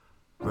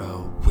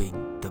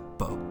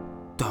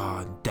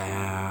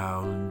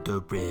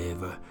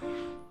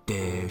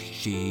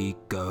she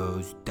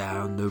goes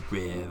down the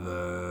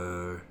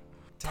river.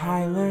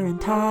 Tyler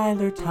and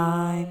Tyler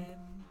time.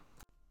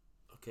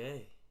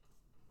 Okay.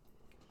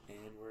 And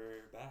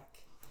we're back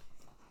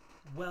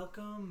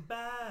Welcome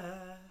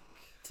back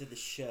to the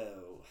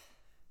show.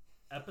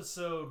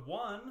 Episode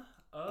 1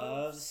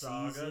 of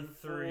Saga Season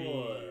 3.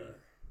 4.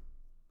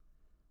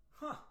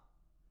 Huh.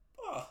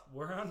 Oh,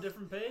 We're on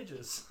different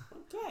pages.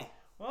 okay.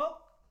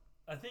 Well,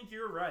 I think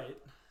you're right.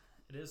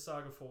 It is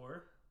Saga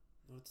 4.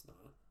 No, it's not.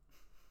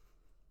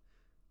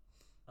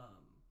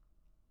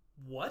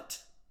 What?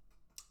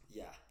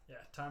 Yeah. Yeah,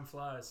 time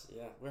flies.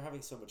 Yeah, we're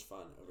having so much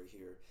fun over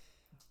here.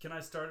 Can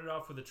I start it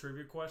off with a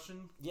trivia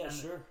question? Yeah, And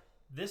sure.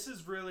 This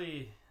is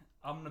really,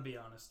 I'm going to be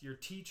honest, your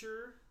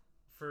teacher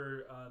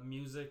for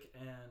music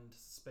and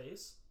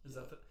space,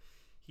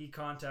 he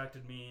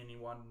contacted me and he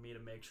wanted me to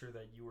make sure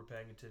that you were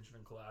paying attention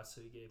in class,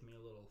 so he gave me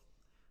a little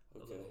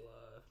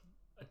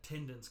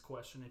attendance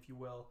question, if you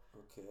will.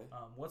 Okay.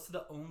 What's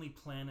the only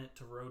planet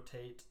to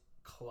rotate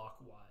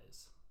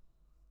clockwise?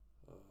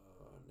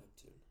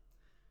 Neptune.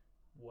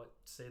 What?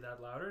 Say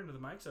that louder into the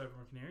mic so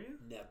everyone can hear you.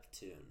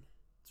 Neptune.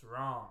 It's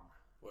wrong.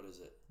 What is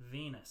it?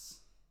 Venus.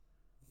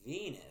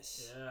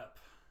 Venus? Yep.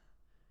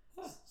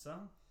 Huh. So,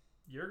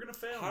 you're going to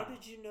fail. How now.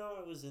 did you know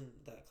I was in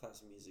that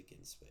class of music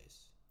in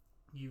space?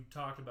 You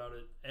talked about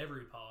it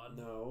every pod.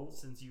 No.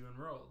 Since you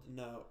enrolled.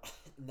 No.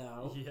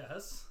 No.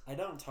 Yes. I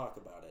don't talk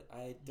about it.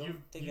 I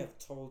don't think I've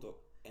told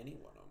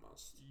anyone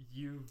almost.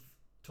 You've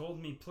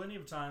told me plenty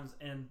of times,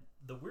 and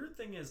the weird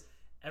thing is,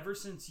 ever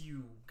since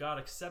you got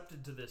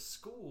accepted to this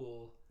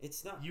school,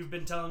 It's not. you've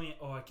been telling me,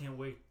 oh, I can't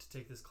wait to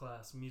take this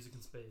class, music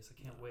and space.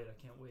 I can't wait.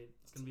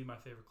 It's going to be my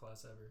favorite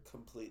class ever.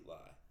 Complete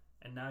lie.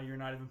 And now you're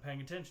not even paying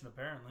attention,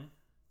 apparently.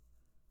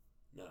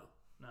 No.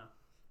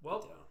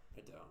 Well, I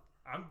don't.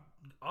 I'm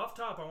off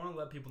top. I want to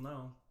let people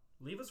know.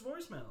 Leave us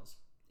voicemails.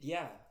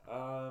 Yeah,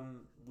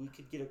 we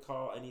could get a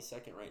call any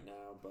second right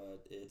now,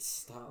 but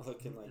it's not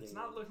looking like It's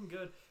anyone not looking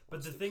good. But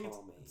wants the to thing is,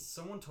 call me.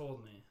 someone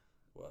told me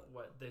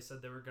What? they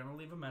said they were going to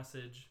leave a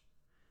message,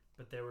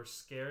 but they were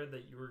scared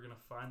that you were going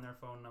to find their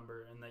phone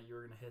number and that you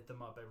were going to hit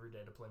them up every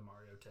day to play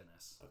Mario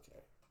Tennis.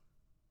 Okay.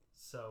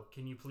 So,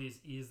 can you please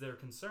ease their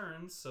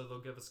concerns so they'll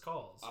give us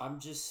calls? I'm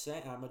just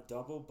saying, I'm a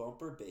double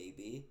bumper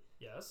baby.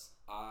 Yes?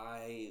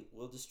 I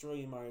will destroy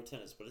you Mario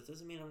Tennis, but it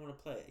doesn't mean I want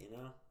to play it, you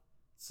know?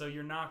 So,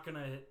 you're not going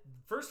to...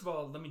 First of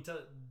all, let me tell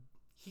you,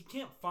 he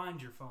can't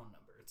find your phone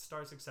number. It's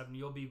 *67.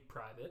 You'll be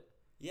private.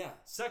 Yeah.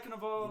 Second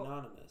of all...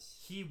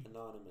 Anonymous.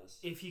 Anonymous.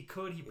 If he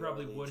could, he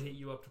probably would hit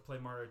you up to play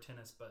Mario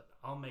Tennis, but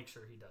I'll make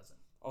sure he doesn't.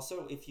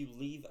 Also, if you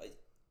leave,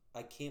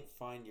 I can't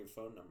find your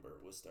phone number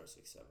with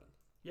 *67.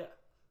 Yeah.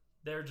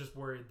 They're just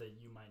worried that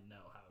you might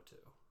know how to.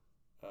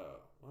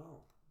 Oh,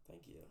 well,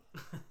 thank you.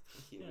 Thank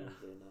you,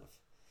 weirdly enough.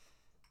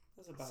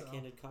 That's a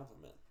backhanded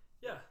compliment.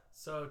 Yeah,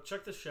 so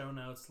check the show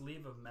notes,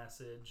 leave a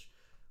message,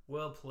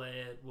 we'll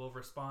play it, we'll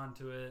respond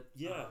to it.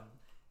 Yeah.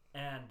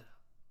 And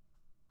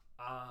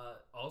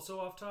also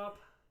off top,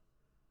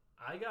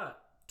 I got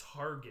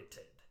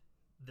targeted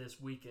this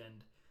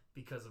weekend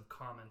because of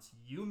comments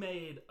you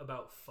made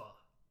about pho.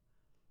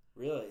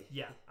 Really?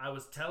 Yeah, I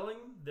was telling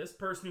this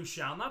person who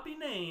shall not be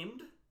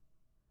named,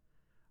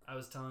 I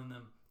was telling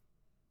them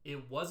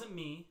it wasn't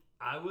me.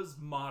 I was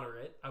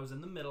moderate. I was in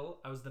the middle.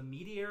 I was the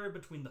mediator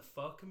between the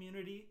pho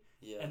community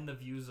and the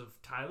views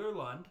of Tyler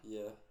Lund.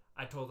 Yeah.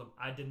 I told him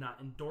I did not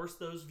endorse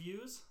those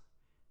views,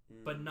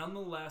 but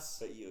nonetheless...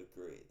 But you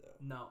agree, though.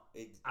 No.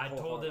 I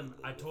told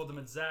him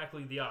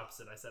exactly the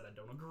opposite. I said I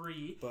don't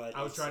agree. But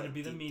I was trying to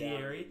be the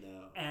mediator,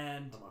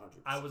 and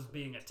I was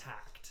being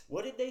attacked.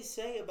 What did they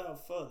say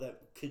about pho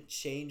that could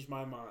change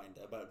my mind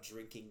about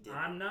drinking dinner?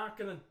 I'm not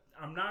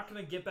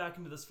gonna get back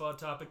into this pho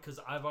topic because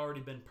I've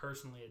already been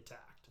personally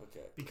attacked.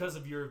 Okay. Because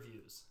of your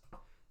views.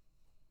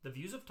 The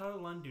views of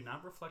Tyler Lund do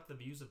not reflect the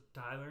views of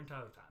Tyler and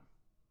Tyler Time.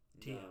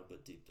 No,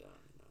 but deep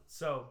down, you know.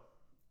 So,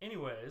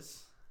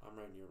 anyways. I'm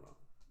right and you're wrong.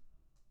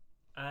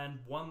 And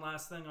one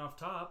last thing off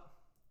top.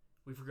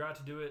 We forgot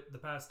to do it the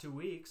past 2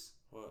 weeks.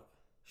 What?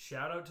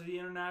 Shout out to the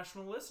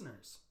international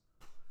listeners.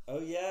 Oh,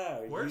 yeah.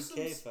 Our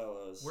UK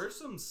fellows. We're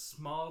some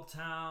small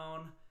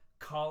town,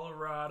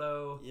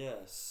 Colorado,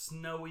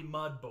 snowy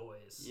mud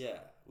boys. Yeah.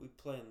 We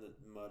play in the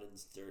mud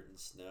and dirt and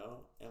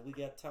snow, and we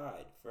got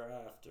tied for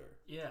after.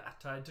 Yeah,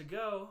 tied to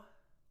go.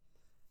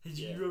 Did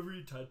you ever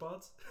eat Tide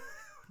Pods?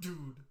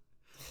 Dude,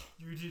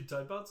 you eat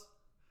Tide Pods?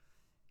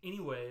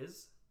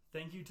 Anyways,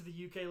 thank you to the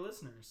UK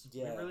listeners.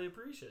 Yeah. We really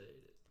appreciate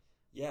it.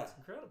 Yeah. It's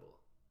incredible.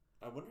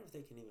 I wonder if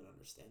they can even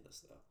understand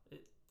us, though.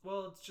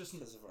 It's just...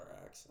 because of our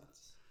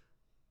accents.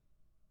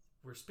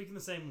 We're speaking the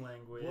same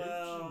language.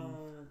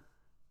 Well,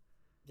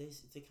 they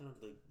kind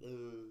of like,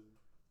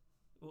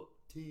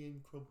 tea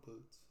and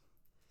crumpets.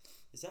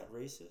 Is that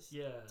racist?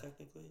 Yeah.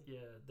 Technically? Yeah,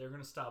 they're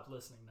going to stop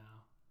listening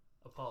now.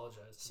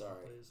 Apologize to them,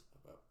 please.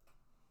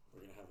 We're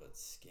going to have a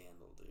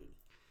scandal, dude.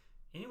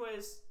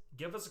 Anyways,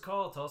 give us a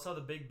call. Tell us how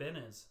the Big Ben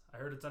is. I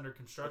heard it's under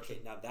construction.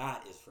 Okay, now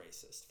that is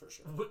racist, for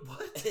sure.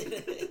 What?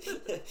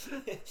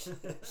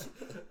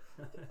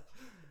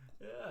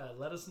 Yeah,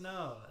 let us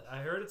know. I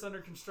heard it's under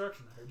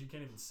construction. I heard you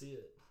can't even see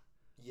it.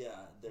 Yeah,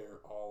 they're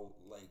all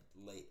like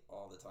late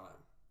all the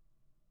time.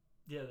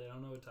 Yeah, they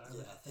don't know what time it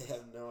is. Yeah, they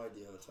have no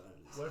idea what time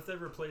it is. What if they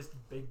replaced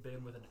Big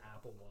Ben with an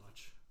Apple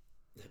Watch?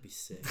 That'd be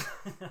sick.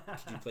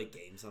 Could you play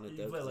games on it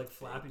though? You play 'Cause like it's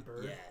Flappy big?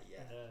 Bird.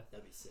 Yeah.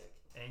 That'd be sick.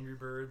 Angry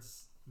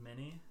Birds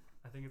Mini,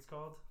 I think it's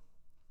called.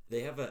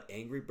 They have a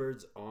Angry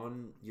Birds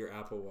on your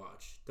Apple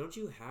Watch. Don't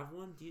you have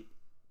one? Did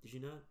you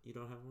not? You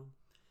don't have one?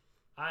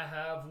 I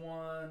have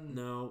one.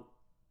 No.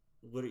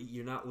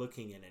 You're not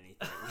looking at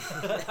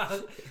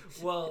anything.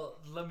 Well,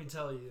 let me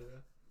tell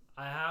you.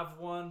 I have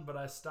one, but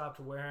I stopped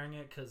wearing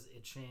it because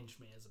it changed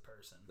me as a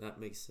person. That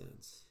makes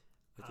sense.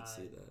 I can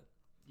see that.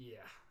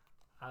 Yeah.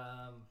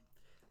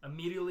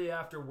 Immediately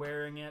after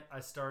wearing it, I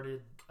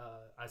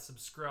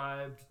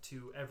subscribed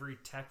to every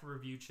tech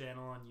review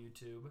channel on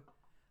YouTube.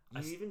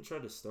 You even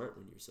tried to start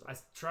one yourself. I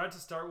tried to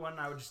start one,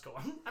 and I would just go,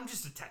 I'm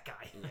just a tech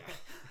guy. Yeah.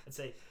 I'd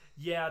say,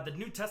 yeah, the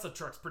new Tesla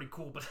truck's pretty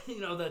cool, but,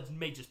 that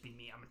may just be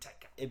me. I'm a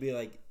tech guy. It'd be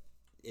like,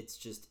 it's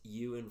just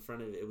you in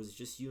front of it. It was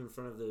just you in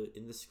front of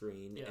the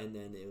screen, Yeah. and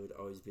then it would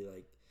always be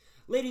like,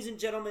 ladies and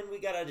gentlemen, we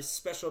got a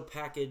special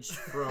package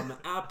from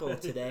Apple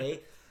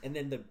today. And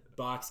then the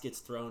box gets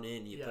thrown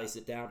in. You place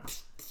it down,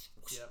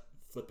 Yep.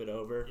 flip it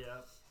over.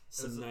 Yep.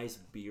 Some nice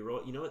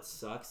B-roll. You know what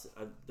sucks?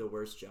 The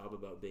worst job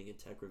about being a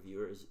tech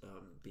reviewer is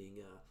being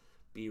a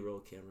B-roll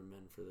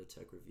cameraman for the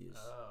tech reviews.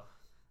 Oh.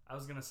 I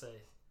was going to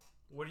say,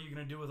 what are you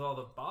going to do with all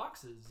the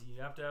boxes?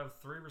 You have to have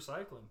 3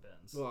 recycling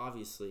bins. Well,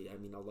 obviously, I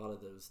mean, a lot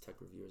of those tech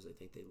reviewers, I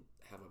think they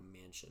have a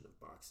mansion of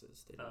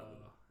boxes.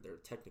 They're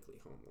technically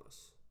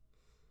homeless.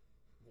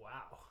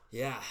 Wow.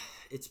 Yeah,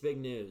 it's big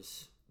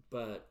news.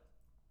 But,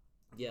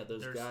 yeah,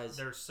 those guys...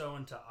 They're so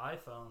into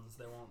iPhones,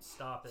 they won't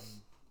stop and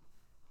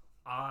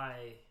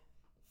buy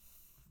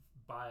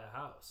a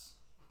house.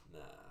 Nah.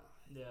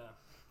 Yeah.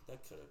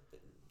 That could have been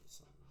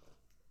something.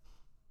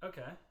 But...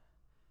 Okay.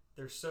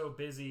 They're so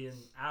busy in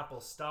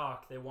Apple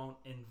stock, they won't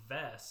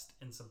invest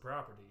in some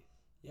property.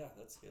 Yeah,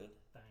 that's good.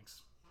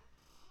 Thanks.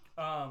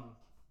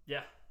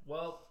 Yeah.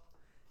 Well,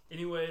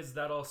 anyways,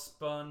 that all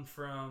spun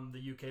from the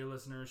UK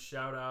listeners.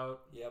 Shout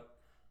out. Yep.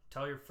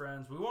 Tell your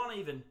friends. We want to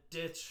even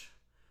ditch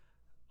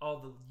all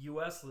the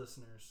US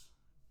listeners.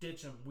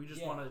 Ditch them. We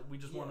just want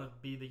to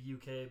be the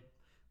UK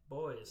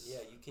boys. Yeah,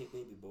 UK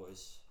baby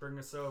boys. Bring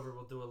us over.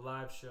 We'll do a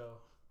live show.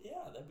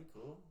 Yeah, that'd be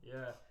cool.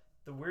 Yeah.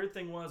 The weird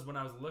thing was when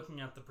I was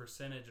looking at the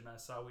percentage and I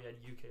saw we had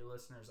UK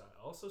listeners,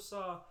 I also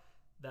saw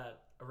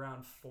that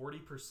around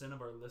 40%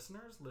 of our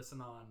listeners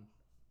listen on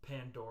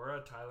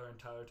Pandora, Tyler and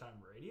Tyler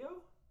Time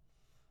Radio.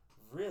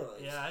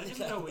 Really? Yeah, I didn't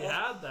even know we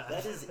had that.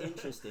 That is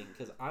interesting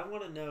because I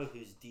want to know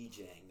who's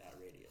DJing that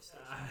radio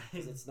station.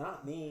 Because it's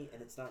not me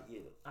and it's not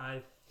you.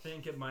 I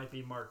think it might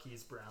be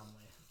Marquise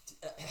Brownlee.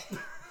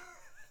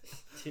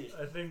 Dude,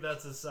 I think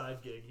that's a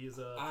side gig. He's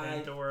a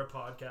Pandora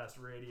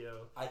podcast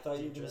radio. I thought DJ.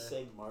 you were going to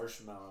say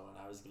Marshmallow,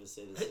 and I was going to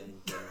say the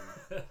same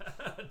thing.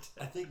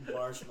 I think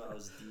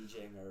Marshmallow's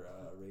DJing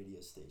our radio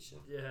station.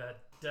 Yeah,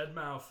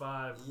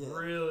 Deadmau5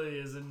 really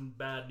is in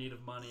bad need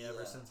of money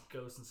ever since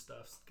Ghost and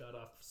Stuff got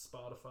off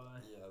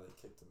Spotify. Yeah,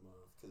 they kicked him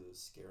off because it was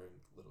scaring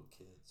little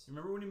kids. You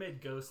remember when he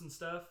made Ghost and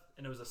Stuff,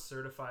 and it was a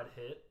certified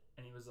hit,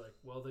 and he was like,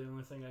 well, the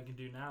only thing I can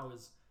do now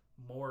is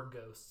more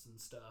ghosts and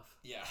stuff.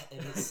 Yeah,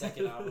 and his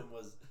second album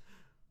was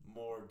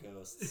more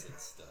ghosts and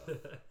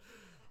stuff.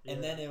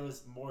 And then it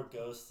was more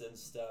ghosts and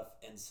stuff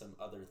and some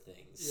other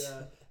things.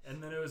 Yeah,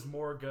 and then it was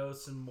more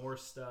ghosts and more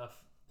stuff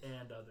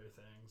and other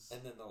things.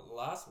 And then the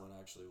last one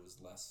actually was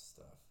less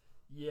stuff.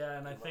 Yeah,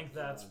 and I think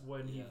that's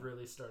when he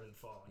really started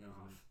falling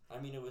off.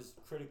 I mean, it was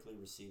critically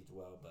received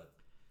well, but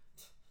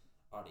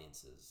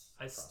audiences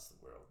across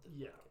the world didn't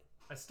like it.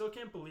 I still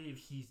can't believe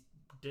he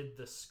did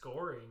the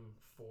scoring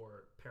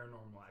for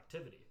Paranormal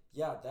Activity.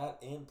 Yeah, that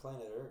and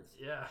Planet Earth.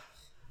 Yeah.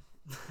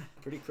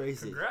 Pretty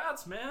crazy.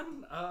 Congrats,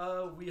 man.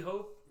 We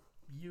hope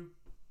you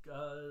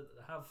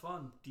have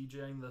fun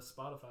DJing the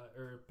Spotify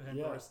or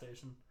Pandora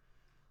station.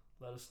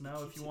 Let us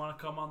know if you want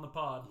to come on the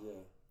pod. Yeah.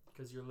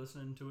 Because you're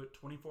listening to it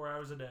 24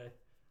 hours a day.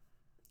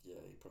 Yeah,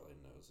 he probably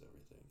knows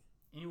everything.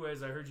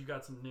 Anyways, I heard you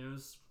got some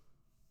news.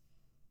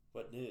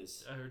 What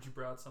news? I heard you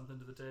brought something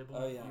to the table.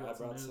 Oh, yeah, I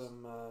brought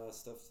some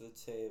stuff to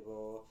the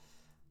table.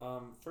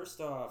 First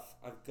off,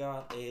 I've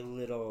got a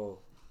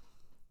little...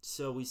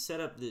 So we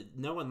set up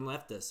no one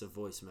left us a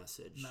voice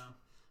message. No.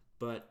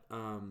 But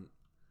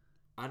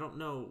I don't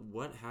know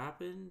what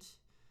happened.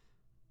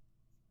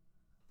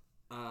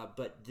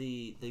 But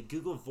the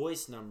Google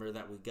Voice number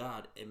that we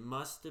got, it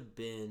must have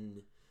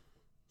been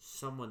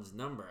someone's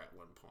number at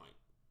one point.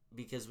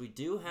 Because we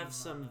do have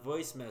some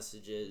voice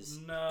messages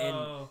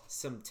and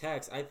some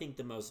texts. I think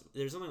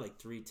there's only like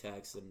 3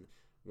 texts, and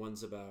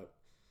one's about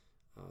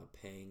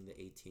paying the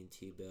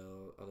AT&T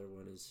bill. Other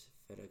one is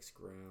FedEx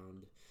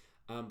Ground.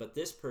 But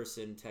this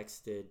person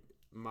texted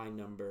my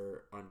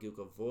number on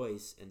Google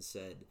Voice and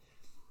said,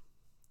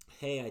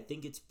 hey, I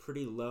think it's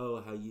pretty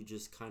low how you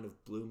just kind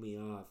of blew me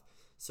off.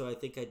 So I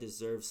think I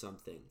deserve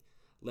something.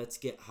 Let's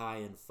get high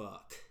and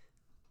fuck.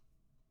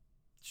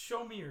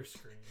 Show me your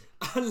screen.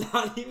 I'm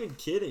not even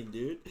kidding,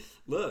 dude.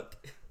 Look.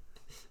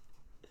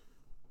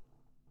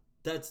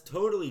 That's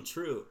totally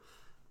true.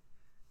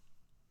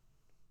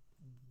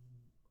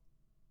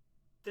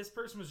 this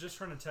person was just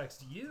trying to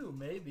text you,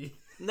 maybe.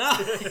 No.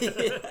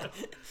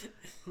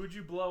 Who'd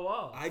you blow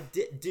off? I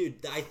did,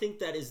 dude. I think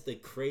that is the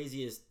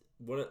craziest,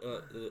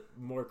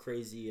 more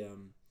crazy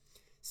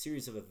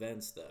series of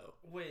events, though.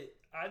 Wait,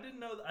 I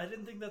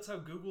didn't think that's how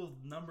Google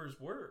numbers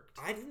worked.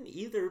 I didn't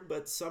either,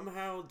 but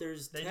somehow they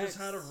just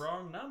had a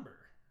wrong number.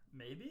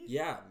 Maybe?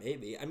 Yeah,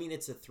 maybe. I mean,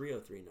 it's a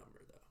 303 number,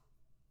 though.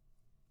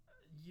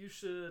 You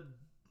should.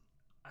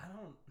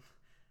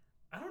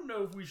 I don't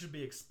know if we should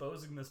be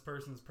exposing this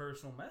person's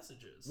personal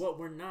messages. Well,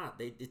 we're not.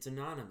 It's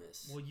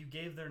anonymous. Well, you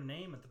gave their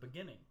name at the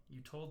beginning.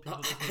 You told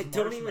people this was I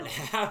don't even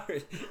have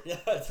it. You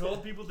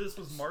told people this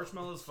was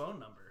Marshmallow's phone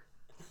number.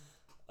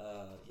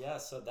 Yeah,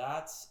 so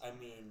that's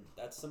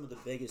some of the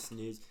biggest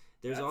news.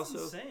 There's that's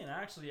also insane.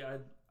 Actually,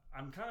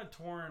 I'm kind of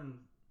torn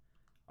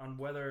on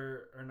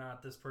whether or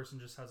not this person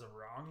just has a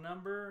wrong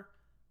number,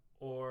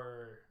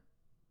 or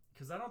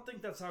because I don't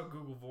think that's how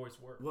Google Voice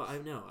works. Well, I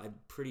know. I'm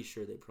pretty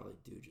sure they probably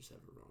do just have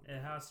a wrong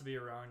number. It has to be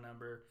a wrong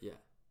number. Yeah.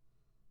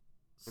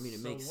 I mean,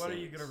 it makes sense. So what are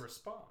you going to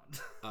respond?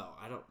 Oh,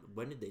 I don't...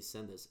 When did they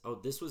send this? Oh,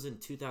 this was in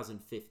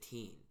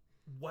 2015.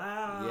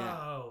 Wow.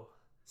 Yeah.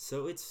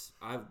 So it's...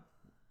 I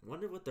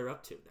wonder what they're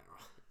up to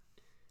now.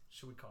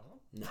 Should we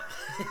call them? No.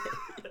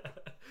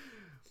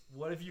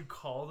 What if you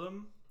called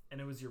him and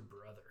it was your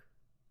brother?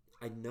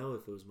 I'd know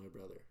if it was my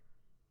brother.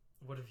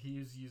 What if he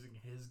was using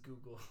his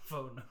Google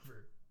phone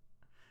number?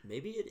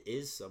 Maybe it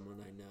is someone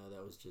I know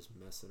that was just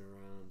messing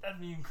around.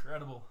 That'd be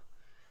incredible.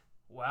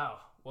 Wow.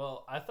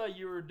 Well, I thought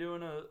you were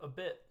doing a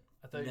bit.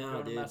 I thought you were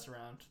going to mess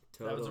around.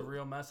 That was a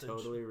real message.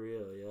 Totally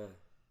real, yeah.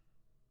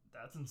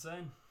 That's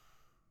insane.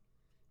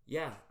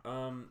 Yeah.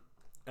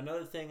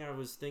 Another thing I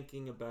was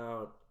thinking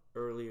about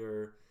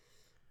earlier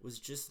was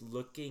just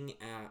looking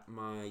at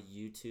my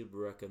YouTube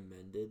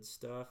recommended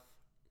stuff.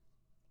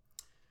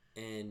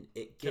 And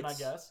it gets... Can I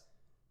guess?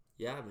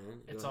 Yeah,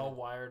 man. It's all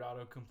Wired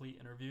autocomplete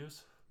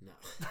interviews?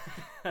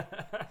 No.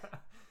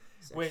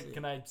 Wait,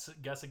 can I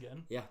guess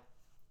again? Yeah.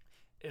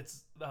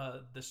 It's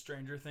the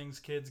Stranger Things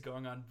kids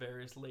going on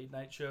various late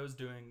night shows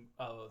doing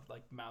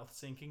like mouth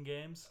syncing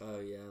games. Oh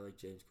yeah, like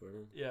James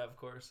Corden. Yeah, of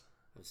course.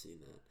 I've seen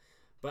that.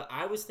 But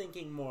I was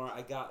thinking more.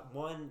 I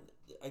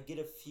get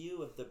a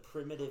few of the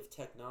primitive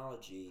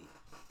technology.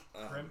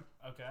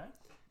 Okay.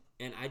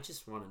 And I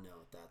just want to know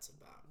what that's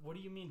about. What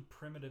do you mean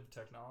primitive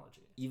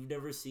technology? You've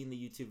never seen the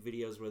YouTube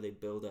videos where they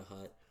build a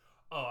hut?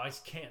 Oh, I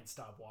can't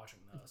stop watching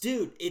those.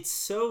 Dude, it's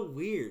so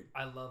weird.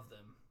 I love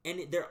them.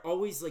 And they're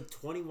always like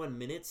 21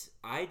 minutes.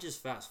 I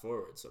just fast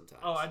forward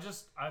sometimes. Oh,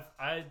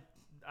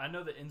 I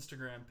know the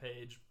Instagram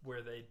page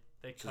where they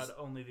cut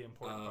only the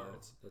important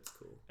parts. That's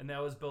cool. And they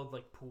always build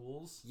like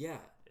pools. Yeah.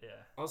 Yeah.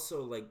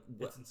 Also, like,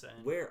 it's insane.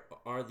 Where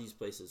are these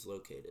places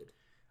located?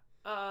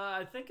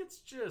 I think it's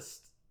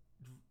just,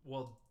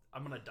 well,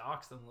 I'm gonna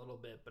dox them a little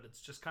bit, but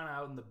it's just kind of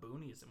out in the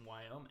boonies in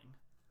Wyoming.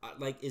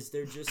 Like, is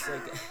there just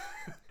like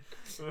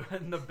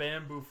in the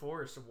bamboo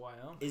forest of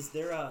Wyoming? Is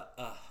there a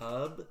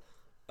hub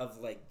of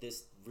like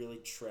this really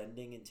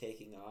trending and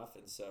taking off,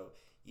 and so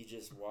you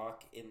just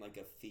walk in like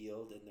a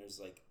field and there's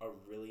like a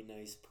really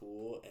nice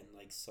pool and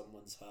like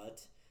someone's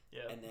hut,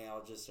 and they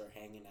all just are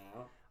hanging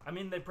out? I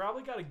mean, they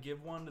probably got to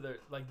give one to their,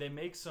 like, they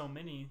make so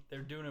many,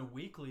 they're doing it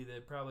weekly. They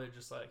probably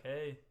just like,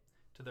 hey,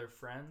 to their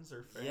friends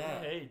or family,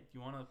 hey,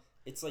 you want to?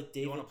 It's like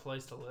you want a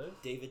place to live?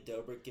 David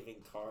Dobrik giving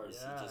cars.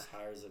 Yeah. He just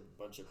hires a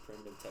bunch of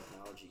primitive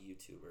technology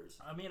YouTubers.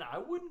 I mean, I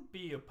wouldn't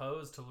be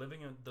opposed to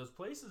living in those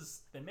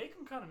places. They make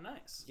them kind of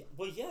nice. Yeah,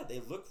 well, yeah,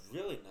 they look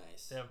really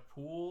nice. They have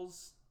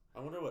pools.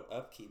 I wonder what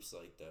upkeep's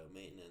like, though,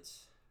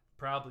 maintenance.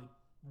 Probably.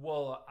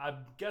 Well, I'm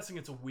guessing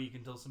it's a week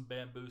until some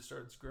bamboo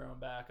starts growing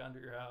back under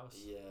your house.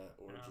 Yeah,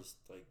 or just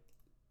like,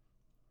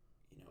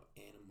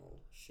 animal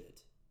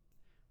shit.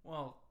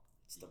 Well,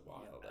 it's the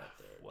wild out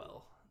there.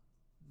 Well,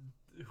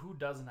 who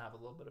doesn't have a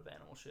little bit of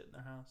animal shit in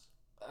their house?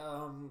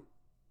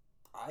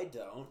 I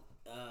don't.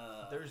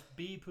 There's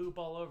bee poop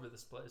all over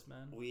this place,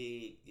 man.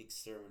 We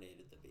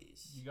exterminated the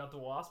bees. You got the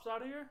wasps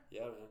out of here?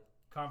 Yeah, man.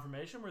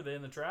 Confirmation? Were they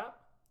in the trap?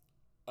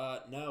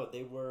 No,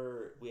 they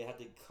were. We had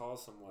to call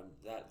someone.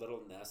 That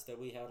little nest that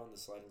we had on the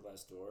sliding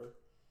glass door,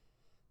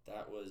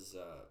 that was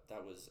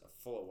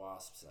full of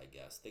wasps, I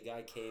guess. The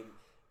guy came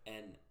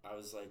and I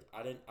was like,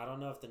 I don't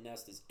know if the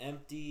nest is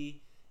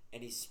empty,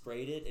 and he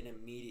sprayed it and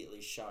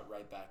immediately shot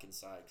right back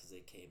inside because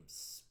they came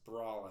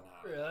sprawling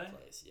out of the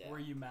place. Yeah. Were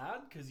you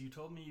mad because you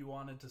told me you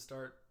wanted to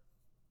start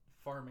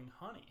farming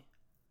honey?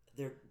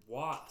 They're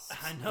wasps.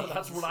 I know,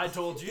 that's what I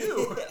told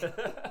you.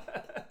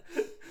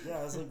 Yeah,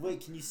 I was like,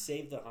 wait, can you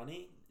save the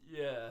honey?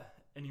 Yeah.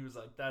 And he was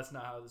like, that's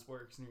not how this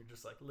works. And you're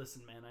just like,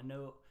 listen, man, I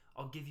know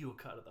I'll give you a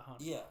cut of the honey.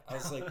 Yeah. I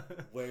was like,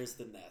 where's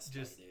the nest,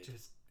 just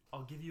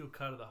I'll give you a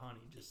cut of the honey.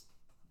 Just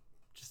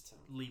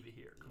leave it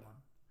here. Come on.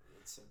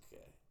 It's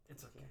okay.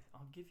 It's okay.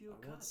 I'll give you a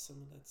cut. I want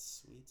some of that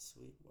sweet,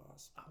 sweet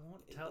wasp. I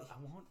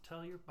won't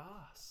tell your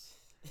boss.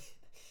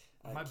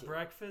 My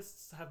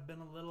breakfasts have been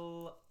a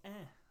little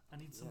I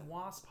need some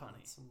wasp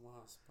honey. Some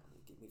wasp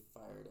honey. Get me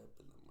fired up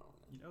in the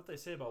morning. You know what they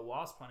say about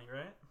wasp honey,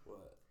 right?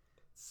 What?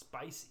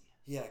 Spicy.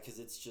 Yeah, because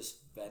it's just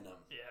venom.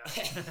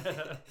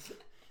 Yeah.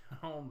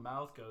 whole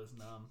mouth goes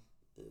numb.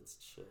 It's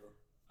chill.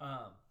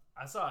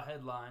 I saw a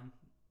headline.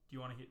 Do you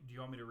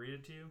want me to read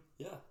it to you?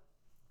 Yeah.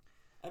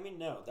 I mean,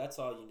 no. That's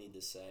all you need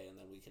to say, and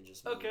then we can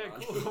just. Okay,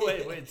 move on. cool.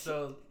 Wait.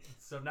 So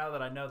now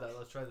that I know that,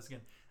 let's try this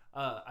again.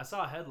 I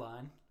saw a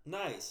headline.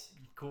 Nice.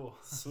 Cool.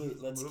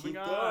 Sweet. Let's Moving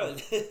keep on.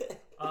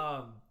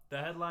 going. The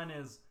headline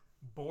is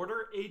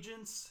Border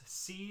Agents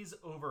Seize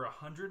Over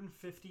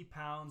 150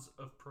 Pounds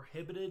of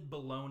Prohibited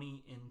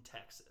Bologna in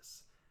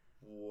Texas.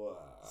 Wow.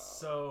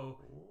 So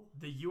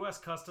the U.S.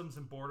 Customs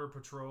and Border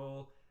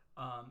Patrol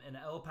in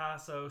El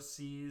Paso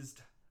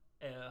seized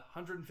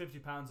 150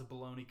 pounds of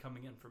bologna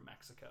coming in from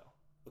Mexico.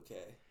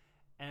 Okay.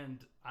 And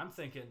I'm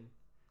thinking,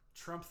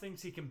 Trump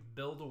thinks he can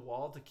build a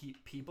wall to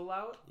keep people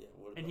out,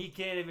 and he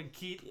can't even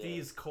keep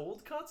these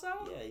cold cuts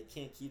out? Yeah, he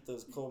can't keep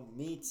those cold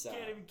meats out.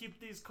 Can't even keep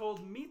these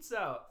cold meats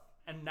out.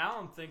 And now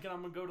I'm thinking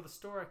I'm going to go to the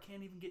store. I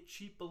can't even get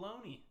cheap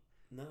bologna.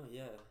 No,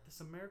 yeah. This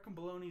American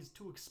bologna is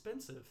too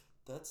expensive.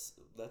 That's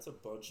a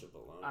bunch of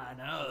bologna. I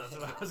know. That's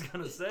what I was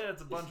going to say.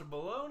 It's a bunch of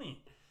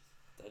bologna.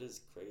 That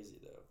is crazy,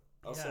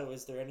 though. Also,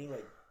 is there any,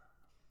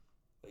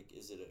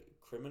 is it a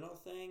criminal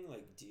thing?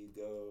 Like, do you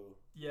go...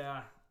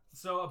 Yeah.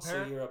 So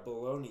apparently... So you're a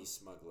bologna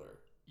smuggler.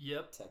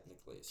 Yep.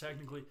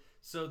 Technically.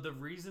 So the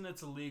reason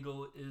it's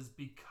illegal is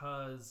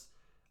because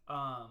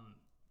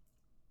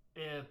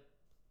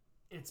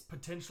it's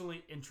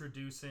potentially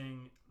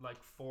introducing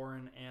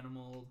foreign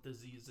animal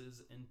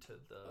diseases into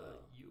the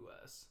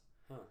U.S.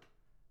 Huh.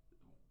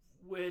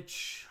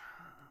 Which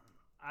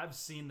I've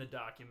seen the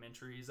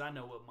documentaries. I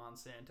know what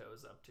Monsanto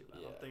is up to.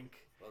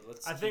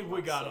 I think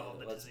we got all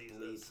the diseases.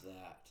 Let's believe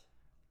that.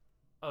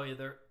 Oh yeah,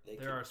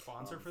 they're our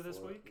sponsor for this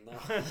week. No.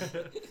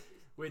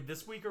 Wait,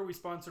 this week are we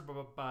sponsored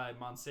by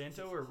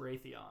Monsanto or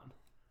Raytheon?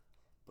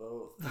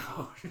 Both.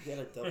 We got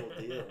a double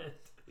deal.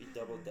 We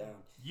doubled down.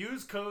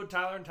 Use code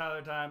Tyler and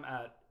Tyler Time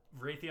at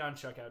Raytheon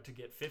checkout to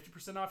get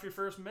 50% off your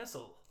first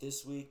missile.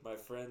 This week, my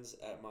friends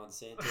at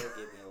Monsanto gave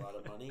me a lot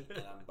of money, and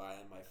I'm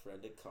buying my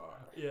friend a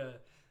car. Yeah.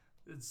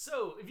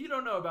 So, if you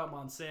don't know about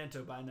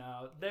Monsanto by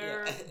now,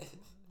 they're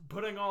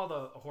putting all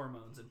the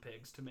hormones in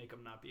pigs to make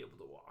them not be able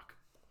to walk.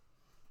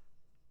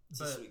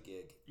 It's a sweet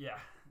gig. Yeah.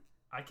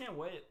 I can't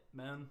wait,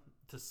 man,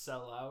 to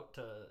sell out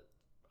to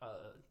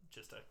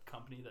just a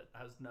company that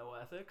has no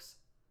ethics.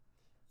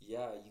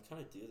 Yeah, you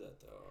kind of do that,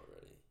 though,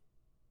 already.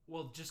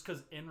 Well, just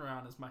because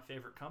Enron is my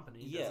favorite company,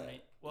 yeah. doesn't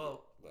mean...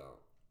 Well, yeah.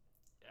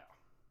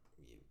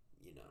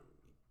 You know,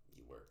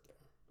 you work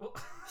there.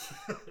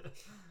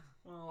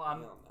 Well, I'm...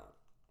 We all know.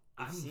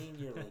 I've seen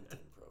your LinkedIn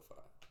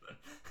profile.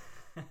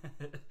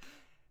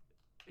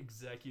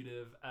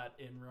 Executive at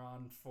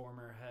Enron,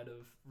 former head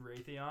of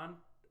Raytheon,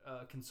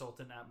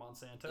 consultant at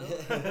Monsanto.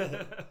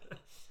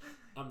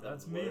 I'm the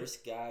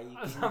worst guy you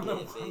can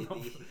get,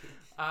 baby.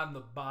 I'm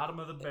the bottom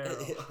of the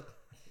barrel.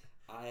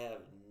 I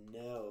have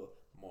no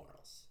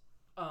morals.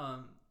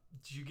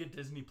 Did you get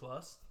Disney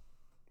Plus?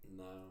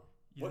 No.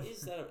 What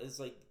is that? It's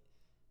like...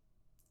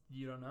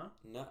 You don't know?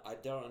 No, I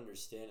don't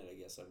understand it,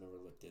 I guess. I've never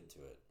looked into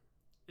it.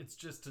 It's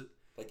just...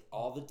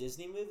 all the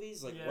Disney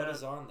movies? What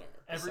is on there?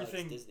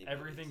 Everything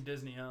movies?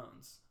 Disney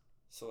owns.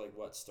 So,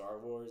 what, Star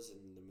Wars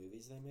and the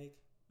movies they make?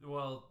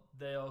 Well,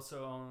 they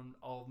also own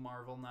all of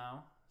Marvel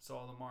now. So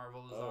all the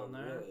Marvel is on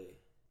there. Really?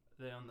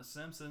 They own The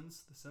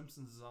Simpsons. The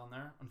Simpsons is on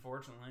there,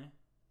 unfortunately.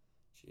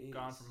 Jeez.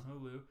 Gone from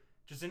Hulu.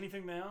 Just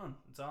anything they own,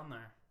 it's on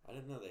there. I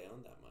didn't know they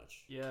owned that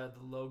much. Yeah,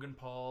 the Logan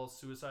Paul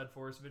Suicide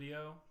Force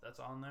video, that's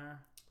on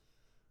there.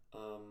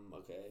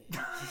 Okay.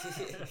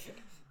 Did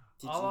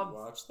you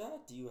watch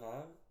that? Do you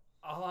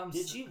have?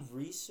 Did you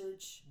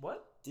research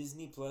what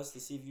Disney Plus to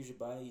see if you should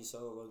buy it? You saw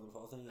the Logan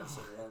Paul thing and you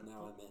said, well,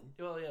 now I'm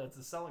in. Well, yeah, it's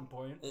a selling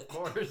point, of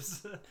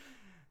course.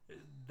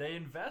 They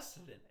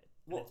invested in it.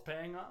 Well, it's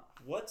paying off.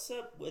 What's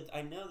up with...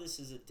 I know this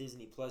is a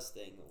Disney Plus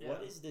thing. Yeah.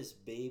 What is this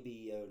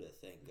Baby Yoda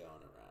thing going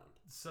around?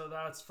 So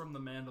that's from The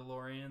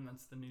Mandalorian.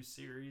 That's the new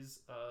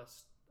series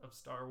of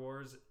Star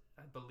Wars.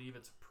 I believe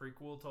it's a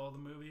prequel to all the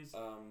movies.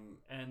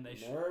 And they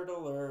nerd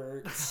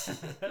alert.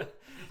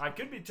 I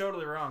could be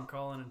totally wrong.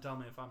 Call in and tell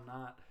me if I'm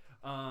not.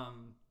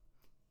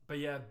 But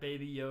yeah,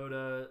 Baby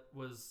Yoda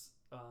was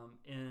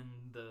in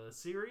the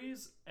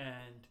series,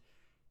 and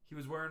he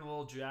was wearing a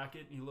little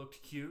jacket, and he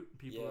looked cute.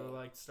 People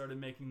are started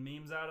making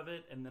memes out of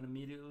it, and then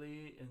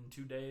immediately in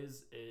 2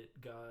 days,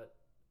 it got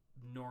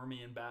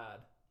normie and bad.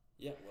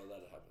 Yeah, well,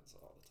 that happens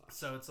all the time.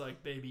 So it's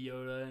like Baby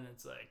Yoda, and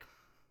it's like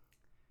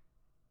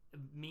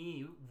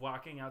me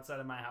walking outside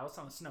of my house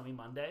on a snowy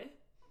Monday.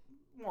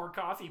 More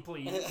coffee,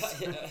 please.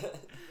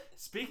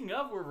 Speaking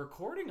of, we're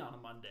recording on a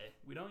Monday.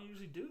 We don't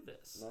usually do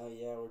this. No,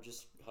 yeah, we're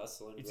just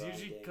hustling. It's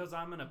usually because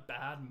I'm in a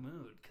bad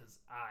mood, because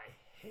I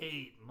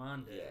hate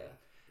Monday. Yeah.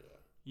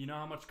 You know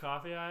how much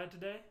coffee I had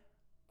today?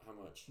 How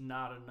much?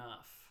 Not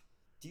enough.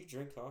 Do you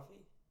drink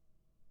coffee?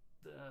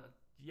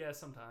 Yeah,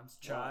 sometimes.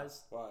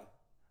 Chais. Why?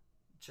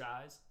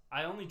 Chais.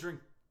 I only drink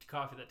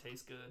coffee that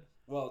tastes good.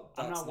 Well,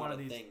 that's I'm not one of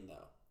a these thing,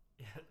 though.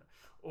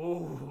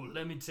 Oh,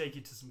 let me take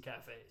you to some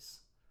cafes.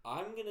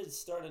 I'm going to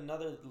start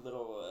another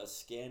little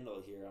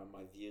scandal here on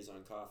my views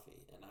on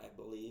coffee. And I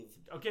believe,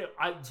 Okay,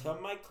 to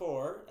my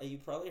core, you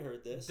probably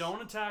heard this.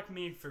 Don't attack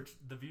me for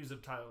the views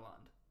of Tyler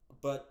Lund.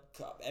 But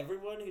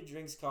everyone who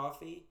drinks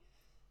coffee,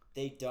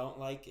 they don't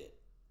like it.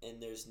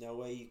 And there's no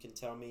way you can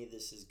tell me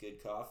this is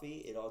good coffee.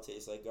 It all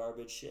tastes like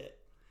garbage shit.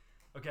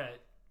 Okay,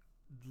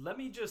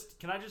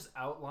 can I just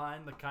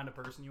outline the kind of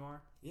person you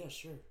are? Yeah,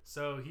 sure.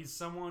 So he's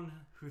someone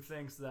who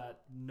thinks that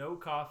no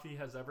coffee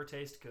has ever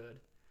tasted good,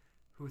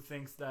 who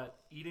thinks that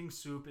eating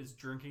soup is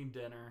drinking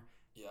dinner,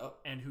 Yep.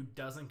 and who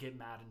doesn't get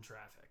mad in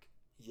traffic.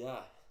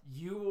 Yeah.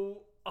 You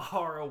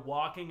are a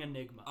walking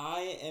enigma.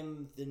 I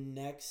am the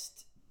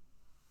next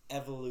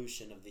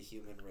evolution of the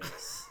human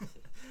race,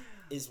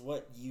 is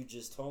what you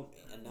just told me.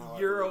 And now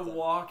you're a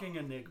walking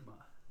enigma.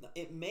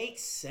 It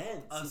makes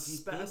sense if you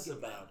think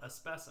about it. A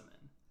specimen.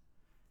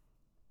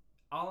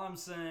 All I'm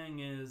saying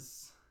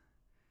is,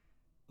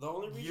 the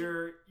only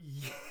reason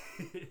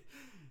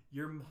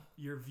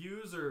your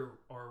views are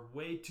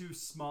way too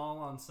small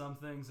on some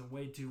things and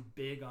way too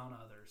big on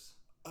others.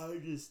 I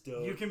just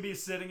don't. You can be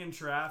sitting in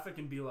traffic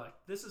and be like,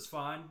 "This is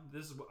fine.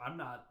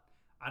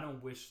 I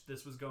don't wish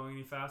this was going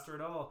any faster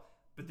at all."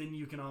 But then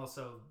you can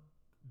also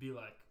be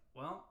like,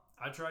 "Well,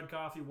 I tried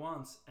coffee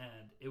once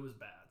and it was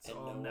bad, so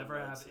I'll never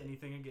have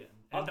anything again."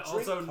 And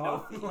also,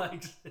 no one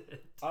likes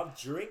it. I'll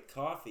drink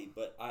coffee,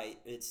 but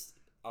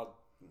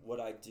what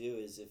I do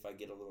is if I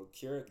get a little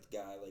Keurig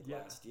guy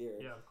last year,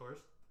 yeah, of course,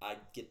 I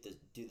get to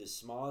do the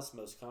smallest,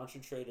 most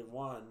concentrated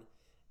one,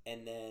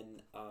 and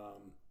then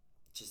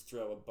just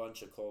throw a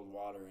bunch of cold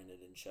water in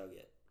it and chug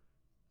it.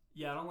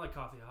 Yeah, I don't like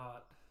coffee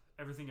hot.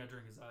 Everything I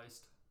drink is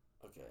iced.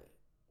 Okay.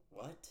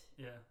 What?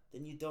 Yeah.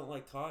 Then you don't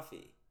like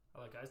coffee.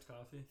 I like iced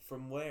coffee.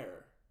 From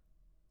where?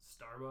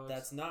 Starbucks.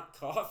 That's not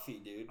coffee,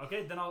 dude.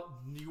 Okay, then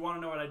you want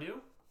to know what I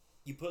do?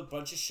 You put a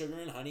bunch of sugar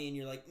and honey and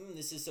you're like,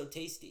 this is so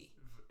tasty.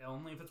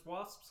 Only if it's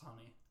Wasps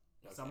honey.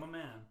 Because Okay. I'm a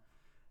man.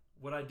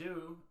 What I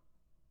do,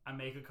 I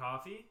make a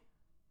coffee.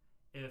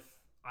 If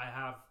I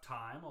have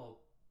time, I'll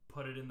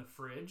put it in the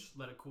fridge,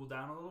 let it cool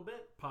down a little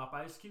bit, pop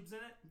ice cubes in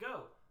it,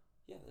 go.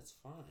 Yeah, that's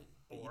fine.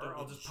 But you Or don't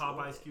I'll just pop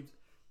enjoy ice it. cubes.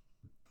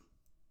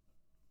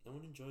 No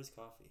one enjoys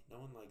coffee. No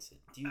one likes it.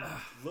 Do you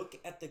look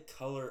at the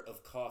color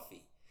of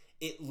coffee?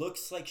 It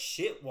looks like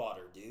shit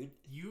water, dude.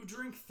 You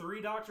drink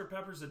 3 Dr.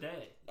 Peppers a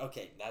day.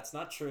 Okay, that's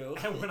not true.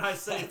 And when I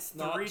say That's 3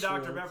 not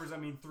Dr. true. Peppers, I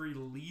mean 3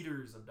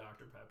 liters of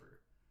Dr. Pepper.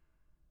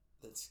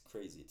 That's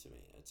crazy to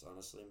me. It's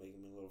honestly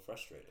making me a little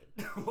frustrated.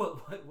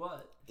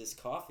 What? This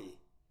coffee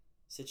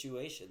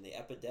situation, the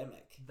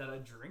epidemic. That I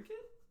drink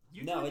it?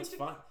 You No, drink it's it too?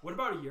 fine. What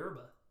about a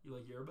yerba? You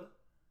like yerba?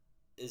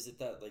 Is it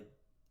that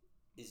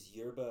is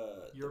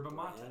yerba Yerba the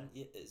mate. brand?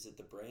 Yeah, is it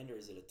the brand or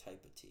is it a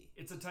type of tea?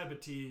 It's a type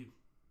of tea.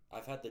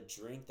 I've had the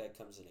drink that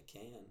comes in a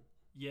can.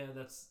 Yeah,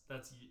 that's. I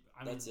mean,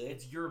 That's it?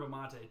 it's yerba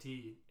mate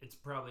tea. It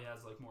probably has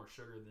more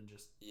sugar than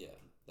just. Yeah,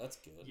 that's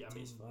good. Yeah, It I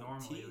mean, tastes fine.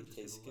 normally Tea it would just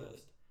tastes be the good.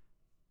 list.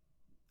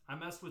 I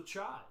messed with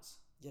chais.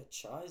 Yeah,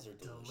 chais are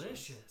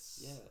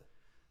delicious. Yeah.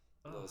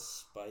 A little Ugh,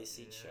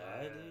 spicy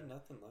chai, dude.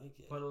 Nothing like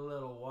it. Put a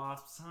little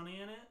Wasps honey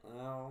in it.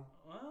 Oh.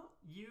 Well,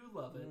 you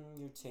love it.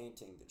 You're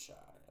tainting the chai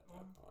at that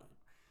point.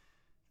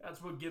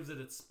 That's what gives it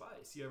its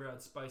spice. You ever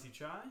had spicy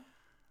chai?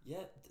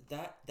 Yeah,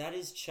 that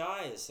is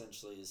chai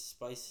essentially. Is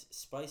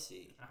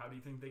spicy. How do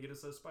you think they get it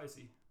so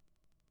spicy?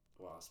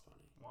 Wasp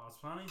honey.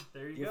 Wasp honey.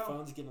 There you Your go.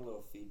 phone's getting a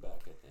little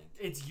feedback, I think.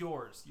 It's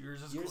yours.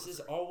 Yours is Yours closer. is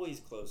always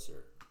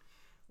closer.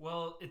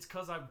 Well, it's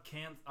because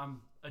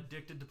I'm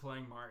addicted to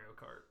playing Mario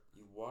Kart.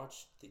 You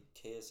watch the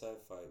KSI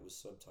fight with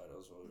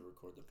subtitles while we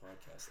record the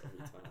podcast every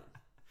time.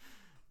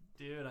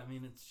 Dude, I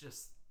mean, it's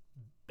just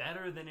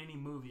better than any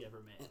movie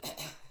ever made.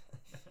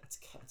 It's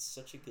got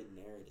such a good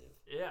narrative.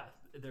 Yeah,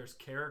 there's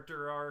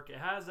character arc. It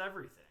has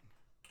everything.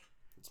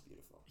 It's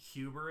beautiful.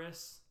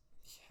 Hubris.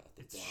 Yeah,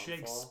 It's downfall,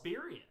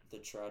 Shakespearean. The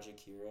tragic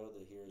hero,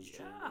 the hero's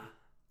journey.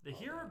 The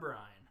hero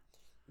Brian.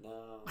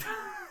 No.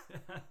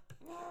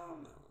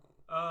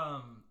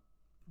 No.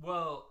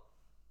 Well,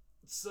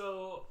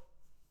 so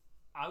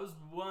I was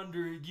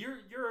wondering,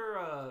 you're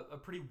a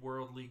pretty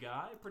worldly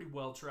guy, a pretty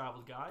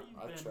well-traveled guy.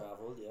 I've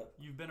traveled, yep.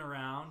 You've been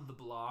around the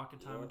block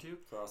a time or two.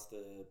 Across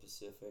the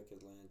Pacific,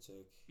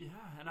 Atlantic. Yeah,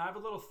 and I have a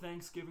little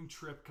Thanksgiving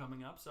trip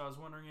coming up, so I was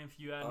wondering if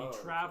you had any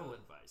travel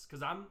advice,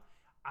 because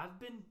I've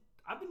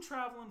been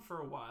traveling for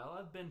a while.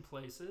 I've been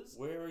places.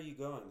 Where are you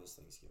going this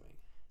Thanksgiving?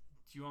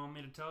 Do you want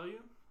me to tell you?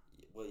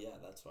 Well, yeah,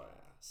 that's why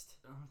I asked.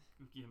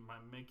 You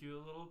might make you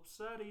a little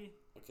upsetty.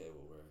 Okay,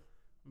 well, where?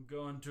 I'm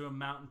going to a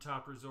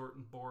mountaintop resort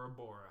in Bora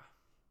Bora.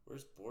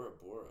 Where's Bora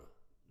Bora?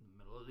 In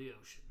the middle of the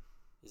ocean.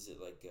 Is it in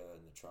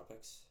the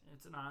tropics?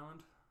 It's an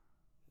island.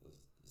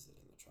 Is it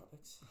in the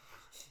tropics?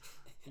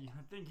 Yeah,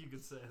 I think you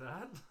could say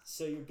that.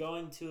 So you're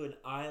going to an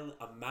island,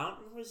 a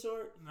mountain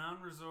resort?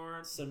 Mountain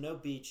resort. So no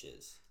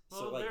beaches.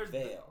 Well, so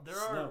Vail,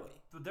 snowy.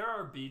 There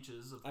are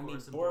beaches, of course. I mean,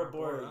 in Bora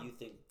Bora, you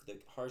think the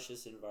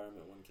harshest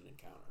environment one can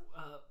encounter?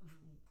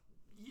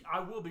 I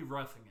will be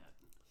roughing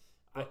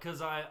it.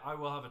 Because I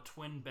will have a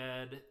twin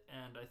bed,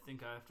 and I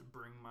think I have to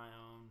bring my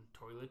own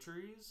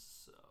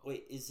toiletries. So.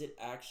 Wait, is it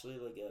actually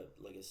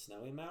like a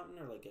snowy mountain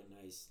or like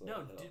a nice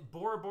hill?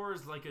 Bora Bora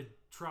is like a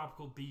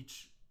tropical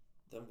beach.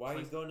 Then why are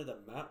you going to the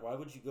mountain? Why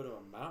would you go to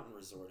a mountain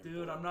resort?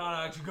 Dude, I'm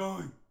not actually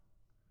going.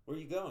 Where are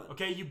you going?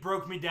 Okay, you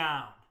broke me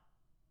down.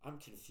 I'm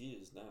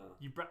confused now.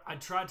 I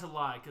tried to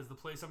lie because the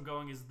place I'm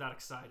going isn't that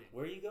exciting.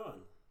 Where are you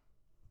going?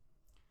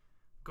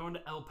 Going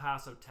to El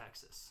Paso,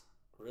 Texas.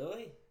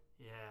 Really?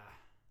 Yeah.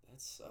 That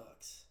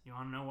sucks. You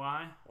want to know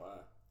why? Why?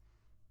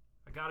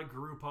 I got a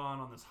Groupon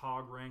on this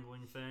hog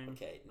wrangling thing.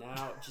 Okay,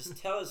 now just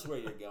tell us where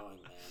you're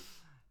going, man.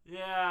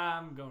 Yeah,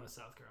 I'm going to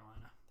South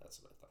Carolina.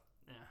 That's what I thought.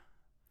 Yeah.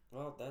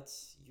 Well,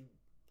 that's you.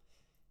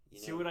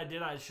 See what I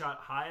did? I shot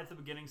high at the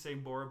beginning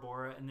saying Bora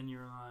Bora, and then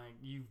you're like,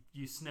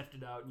 you sniffed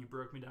it out and you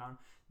broke me down.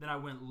 Then I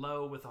went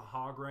low with a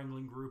hog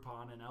wrangling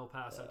Groupon in El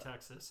Paso,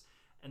 Texas,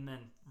 and then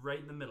right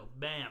in the middle,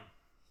 bam.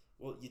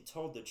 Well, you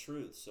told the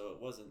truth, so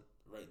it wasn't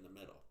right in the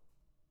middle.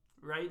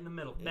 Right in the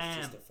middle, bam.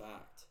 It's just a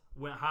fact.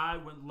 Went high,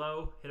 went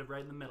low, hit it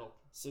right in the middle.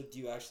 So do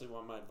you actually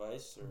want my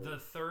advice? Or? The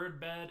third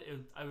bed,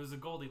 it was a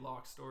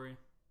Goldilocks story.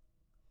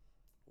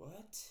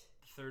 What?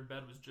 The third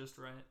bed was just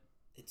right.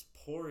 It's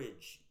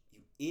porridge,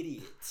 you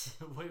idiot.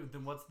 Wait,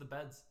 then what's the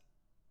beds?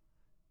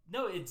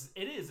 No, it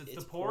is. It's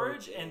the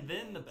porridge and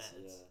then the beds.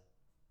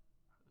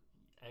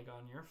 Yeah. Egg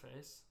on your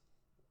face.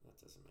 That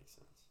doesn't make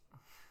sense.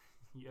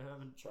 You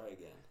haven't. Try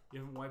again. You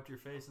haven't wiped your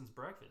face since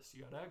breakfast.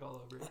 You got egg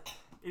all over it.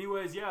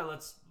 Anyways, yeah,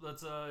 let's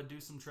do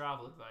some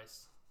travel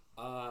advice.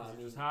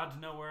 It was hard to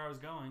know where I was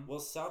going. Well,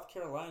 South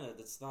Carolina,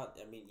 that's not.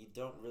 I mean, you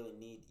don't really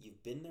need.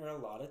 You've been there a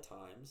lot of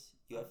times.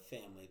 You have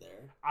family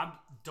there.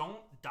 Don't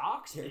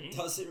dox me.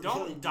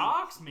 Don't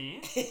dox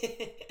me.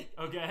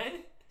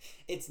 Okay.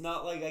 It's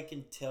not like I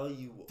can tell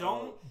you.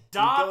 Don't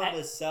you're going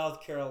to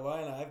South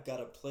Carolina. I've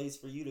got a place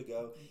for you to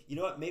go. You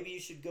know what? Maybe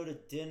you should go to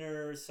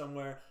dinner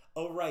somewhere.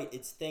 Oh, right.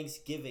 It's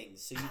Thanksgiving,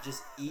 so you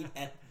just eat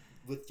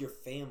with your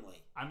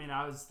family. I mean,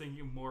 I was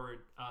thinking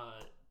more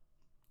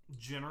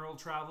general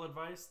travel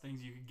advice,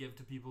 things you could give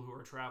to people who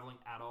are traveling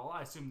at all.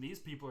 I assume these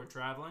people are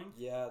traveling.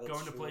 Yeah, that's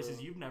going true. to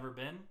places you've never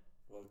been.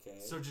 Okay.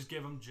 So just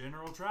give them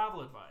general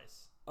travel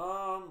advice.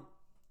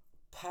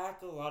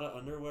 Pack a lot of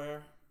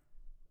underwear.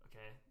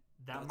 Okay.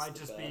 That might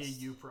just be a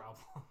you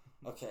problem.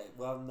 Okay,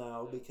 well,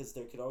 no, because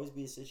there could always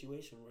be a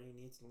situation where you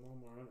need a little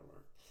more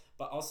underwear.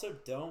 But also,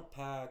 don't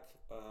pack,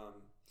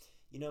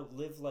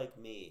 live like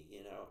me,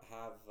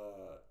 have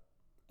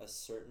a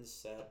certain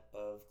set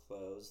of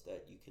clothes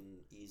that you can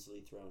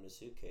easily throw in a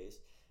suitcase,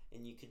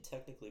 and you could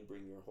technically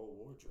bring your whole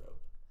wardrobe.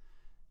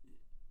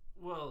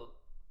 Well,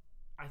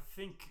 I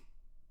think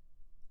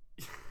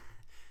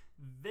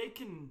they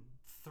can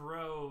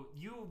throw...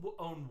 You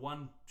own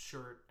one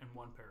shirt and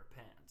one pair of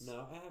pants.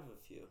 No, I have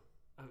a few.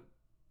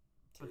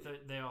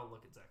 But they all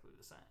look exactly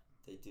the same.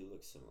 They do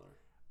look similar.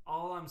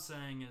 All I'm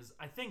saying is,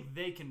 I think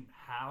they can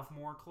have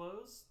more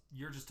clothes.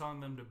 You're just telling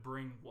them to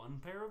bring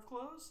one pair of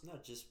clothes? No,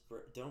 just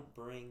don't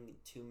bring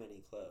too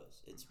many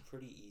clothes. It's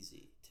pretty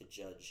easy to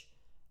judge.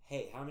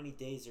 Hey, how many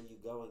days are you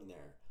going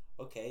there?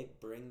 Okay,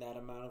 bring that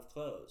amount of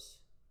clothes.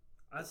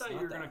 I thought you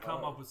were going to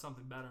come up with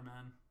something better,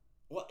 man.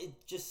 Well,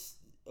 it just...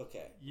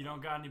 Okay. You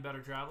don't got any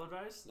better travel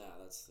advice? Nah,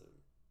 that's the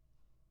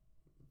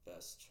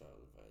best travel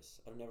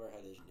advice. I've never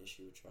had an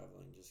issue with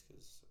traveling just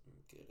because I'm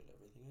good at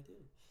everything I do.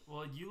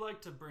 Well, you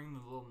like to bring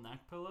the little neck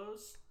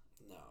pillows?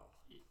 No.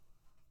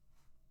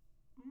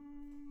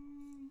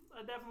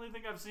 I definitely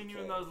think I've seen you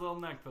in those little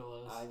neck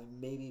pillows. I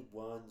maybe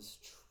once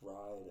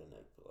tried a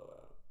neck pillow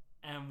out.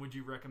 And would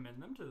you recommend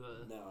them to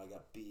the... No, I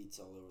got beads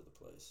all over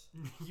the place.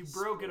 You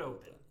broke it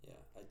open. Yeah,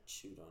 I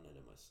chewed on it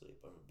in my sleep.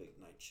 I'm a big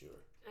night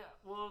chewer. Yeah,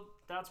 well,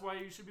 that's why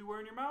you should be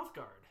wearing your mouth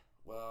guard.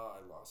 Well,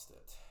 I lost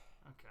it.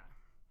 Okay.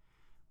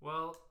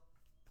 Well,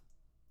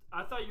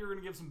 I thought you were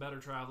going to give some better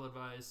travel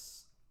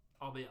advice.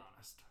 I'll be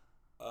honest.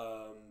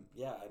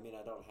 Yeah, I mean,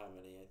 I don't have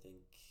any. I think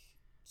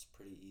it's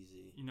pretty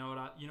easy. You know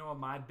what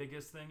my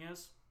biggest thing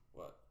is?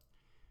 What?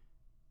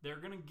 They're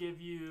going to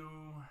give you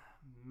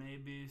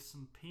maybe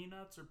some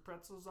peanuts or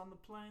pretzels on the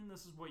plane.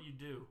 This is what you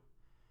do.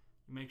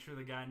 You make sure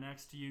the guy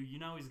next to you,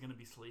 he's going to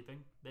be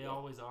sleeping. They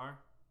always are.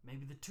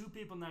 Maybe the two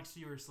people next to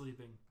you are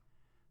sleeping.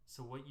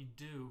 So what you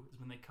do is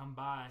when they come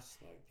by,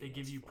 they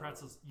give you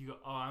pretzels. You go,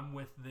 oh, I'm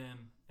with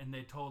them. And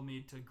they told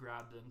me to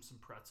grab them some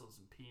pretzels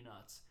and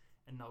peanuts.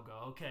 And they'll go,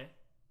 okay.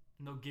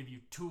 And they'll give you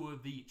 2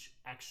 of each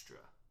extra.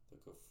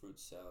 They'll go fruit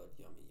salad,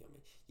 yummy,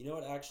 yummy. You know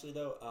what, actually,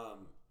 though,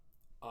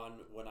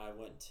 when I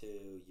went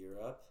to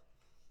Europe,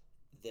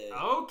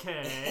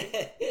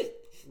 Okay.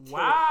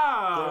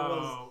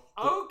 Wow.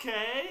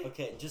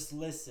 Okay, just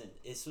listen.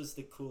 This was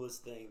the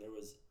coolest thing.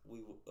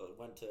 We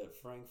went to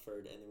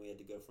Frankfurt, and then we had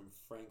to go from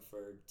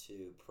Frankfurt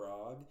to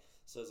Prague.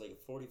 So it was like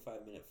a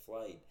 45-minute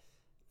flight.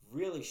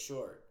 Really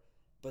short.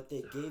 But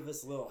they gave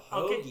us little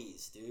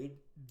hoagies, dude.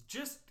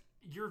 Just,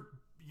 you're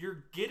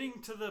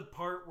getting to the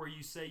part where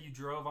you say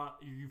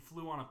you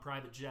flew on a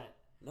private jet.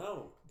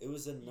 No, it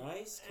was a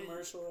nice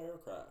commercial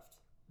aircraft.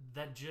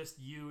 That just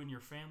you and your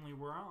family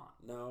were on?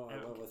 No, I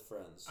went with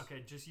friends.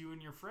 Okay, just you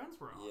and your friends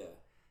were on? Yeah.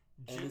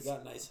 And we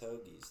got nice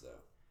hoagies,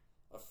 though.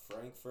 A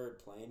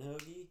Frankfurt plain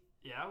hoagie?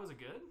 Yeah, was it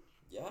good?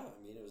 Yeah,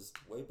 I mean, it was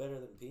way better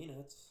than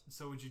peanuts.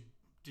 So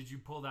did you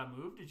pull that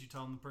move? Did you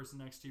tell them the person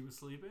next to you was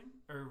sleeping?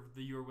 Or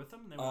that you were with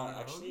them and they wanted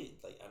a hoagie?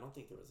 I don't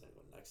think there was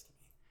anyone next to me.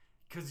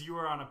 Because you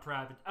were on a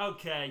private...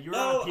 Okay, you were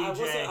on a PJ. No, I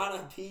wasn't on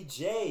a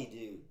PJ,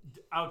 dude.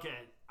 Okay,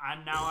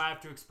 now I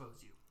have to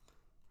expose you.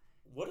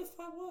 What if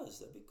I was?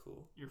 That'd be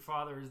cool. Your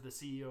father is the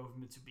CEO of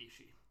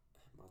Mitsubishi.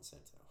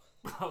 Monsanto.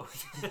 Oh,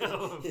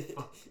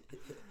 fuck.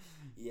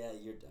 Yeah,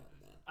 you're done,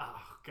 man.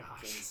 Oh,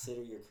 gosh.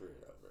 Consider your career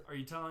over. Are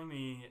you telling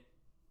me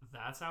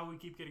that's how we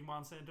keep getting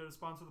Monsanto to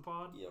sponsor the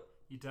pod? Yep.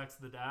 You text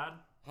the dad?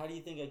 How do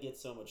you think I get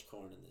so much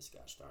corn in this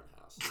gosh darn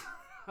house?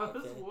 I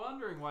was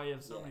wondering why you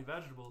have so many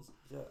vegetables.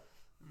 Yeah.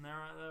 And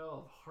they're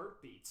all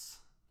heartbeats.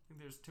 I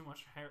think there's too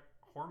much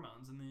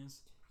hormones in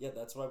these. Yeah,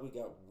 that's why we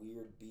got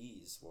weird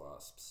bees,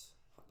 wasps.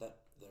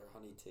 Their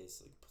honey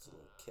tastes like puts a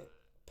little kick,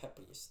 pep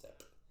in your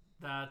step.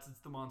 It's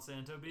the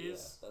Monsanto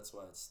bees? Yeah, that's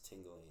why it's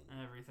tingly.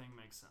 And everything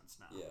makes sense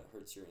now. Yeah, it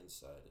hurts your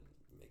inside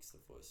and makes the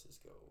voices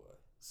go away.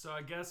 So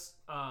I guess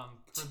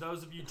for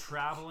those of you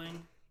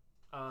traveling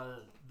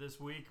this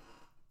week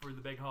for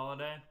the big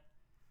holiday,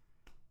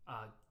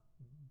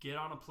 get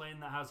on a plane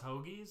that has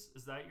hoagies.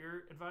 Is that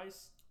your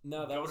advice?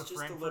 No, that was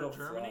just a little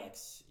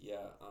flex. Yeah.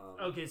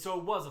 Okay, so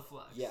it was a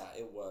flex. Yeah,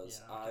 it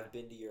was. Yeah, okay. I've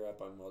been to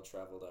Europe. I'm well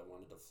traveled. I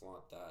wanted to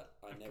flaunt that.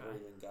 I never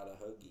even got a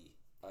hoagie.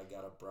 I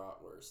got a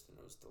bratwurst, and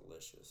it was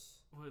delicious.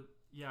 Well,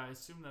 yeah, I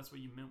assume that's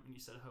what you meant when you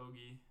said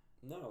hoagie.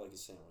 No, like a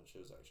sandwich. It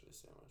was actually a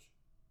sandwich.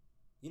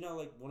 You know,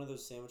 like one of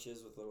those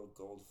sandwiches with little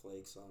gold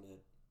flakes on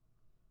it,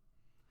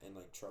 and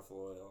like truffle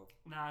oil.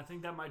 Nah, I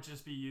think that might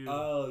just be you.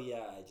 Oh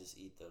yeah, I just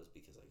eat those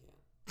because I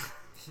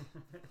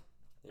can.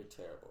 They're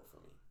terrible for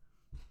me.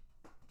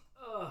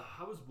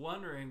 I was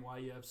wondering why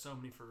you have so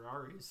many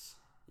Ferraris.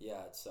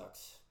 Yeah, it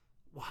sucks.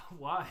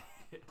 Why?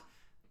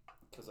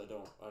 Because I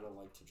don't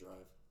like to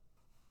drive.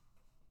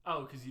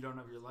 Oh, because you don't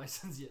have your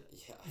license yet.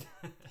 Yeah,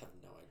 I have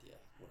no idea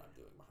what I'm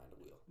doing behind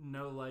a wheel.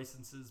 No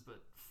licenses,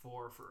 but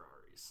 4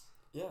 Ferraris.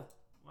 Yeah.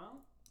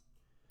 Well,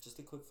 just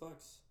a quick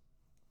flex.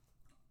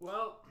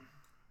 Well,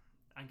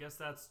 I guess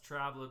that's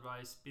travel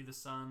advice. Be the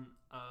son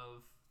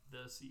of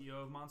the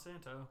CEO of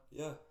Monsanto.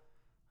 Yeah.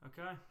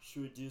 Okay.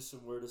 Should we do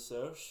some word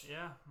association?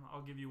 Yeah,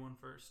 I'll give you one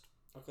first.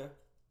 Okay.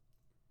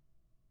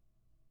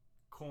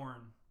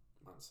 Corn.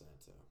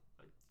 Monsanto.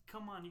 Like,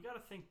 come on, you gotta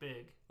think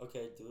big.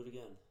 Okay, do it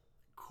again.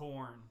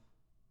 Corn.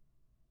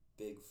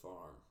 Big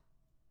farm.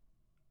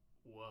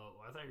 Whoa,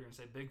 I thought you were gonna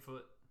say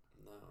Bigfoot.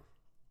 No.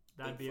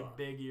 That'd be farm. A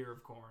big ear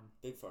of corn.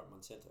 Big farm,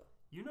 Monsanto.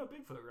 You know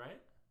Bigfoot, right?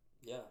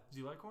 Yeah. Does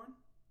he like corn?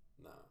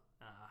 No.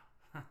 Ah.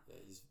 Yeah,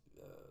 he's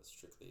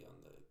strictly on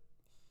the...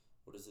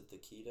 What is it, the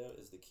keto?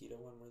 Is the keto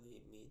one where they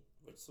eat meat?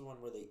 What's the one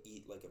where they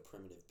eat like a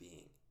primitive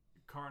being?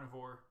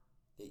 Carnivore.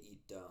 They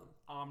eat dumb.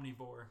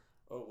 Omnivore.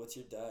 Oh, what's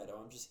your diet?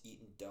 Oh, I'm just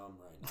eating dumb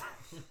right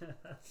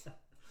now.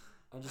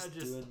 I'm just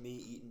doing me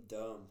eating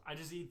dumb. I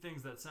just eat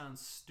things that sound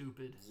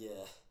stupid. Yeah.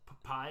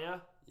 Papaya?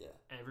 Yeah.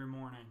 Every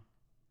morning.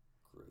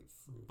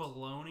 Grapefruit.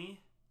 Bologna?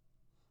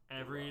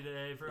 Every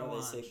day for lunch. No,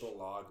 they say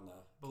bologna.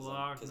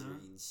 Bologna. Because you're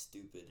eating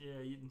stupid.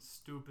 Yeah, eating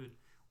stupid.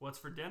 What's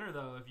for dinner,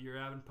 though? If you're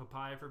having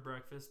papaya for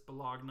breakfast,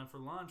 bologna for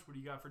lunch, what do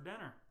you got for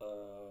dinner?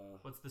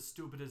 What's the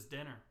stupidest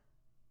dinner?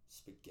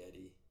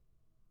 Spaghetti.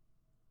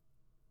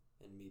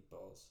 And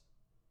meatballs.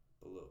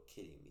 But little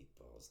kitty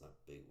meatballs, not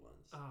big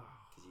ones. Oh.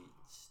 Because you're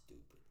eating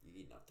stupid. You're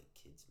eating off the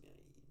kids' meal.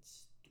 You're eating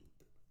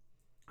stupid.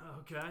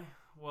 Okay.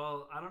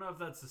 Well, I don't know if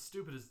that's the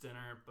stupidest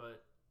dinner,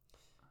 but...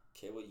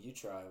 Okay, well, you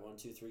try. 1,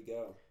 2, 3,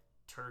 go.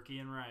 Turkey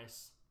and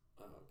rice.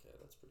 Oh, okay.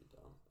 That's pretty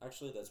dumb.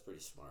 Actually, that's pretty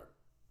smart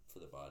for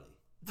the body.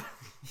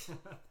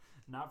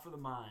 Not for the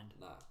mind.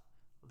 Nah.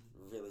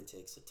 Really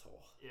takes a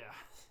toll. Yeah.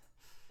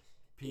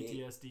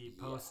 PTSD,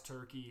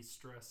 post-turkey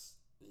stress.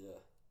 Yeah.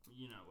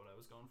 You know what I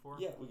was going for.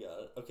 Yeah, we got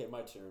it. Okay,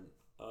 my turn.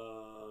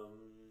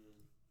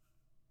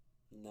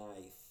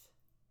 Knife.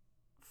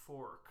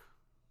 Fork.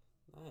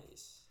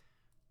 Nice.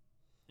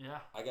 Yeah.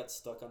 I got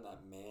stuck on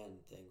that man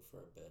thing for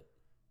a bit.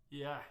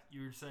 Yeah,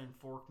 you were saying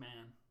fork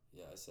man.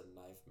 Yeah, I said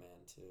knife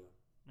man too.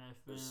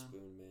 Knife or man.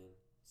 Spoon man.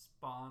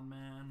 Spawn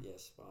man. Yeah,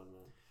 spawn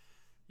man.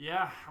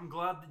 Yeah, I'm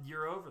glad that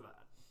you're over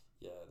that.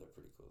 Yeah, they're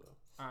pretty cool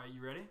though. Alright,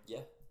 you ready?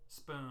 Yeah.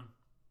 Spoon.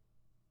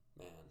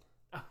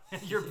 Man.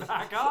 You're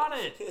back on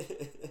it!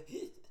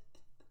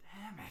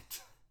 Damn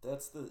it.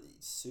 That's the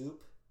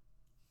soup.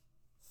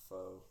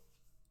 Faux.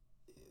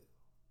 Ew.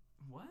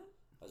 What?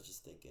 I was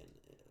just thinking.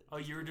 Oh,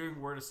 you were doing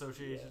word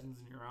associations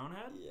in your own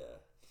head? Yeah.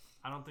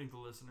 I don't think the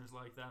listeners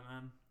like that,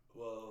 man.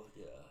 Well,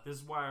 yeah. This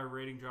is why our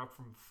rating dropped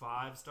from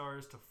 5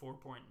 stars to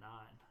 4.9.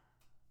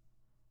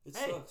 It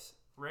sucks.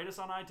 Rate us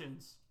on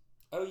iTunes.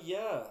 Oh,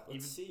 yeah.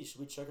 Let's see. Should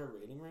we check our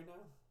rating right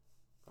now?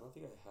 I don't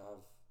think I have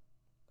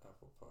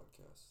Apple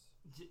Podcasts.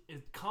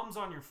 It comes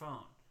on your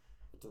phone.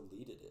 I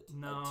deleted it.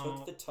 No. I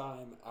took the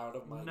time out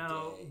of my day.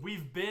 No,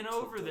 we've been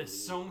over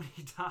this so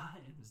many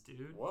times,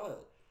 dude.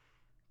 What?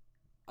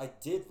 I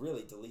did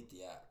really delete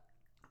the app.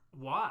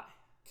 Why?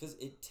 Because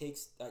it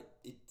takes...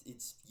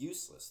 it's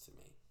useless to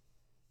me.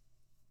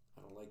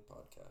 I don't like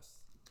podcasts.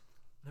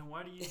 Then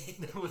why do you?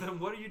 Then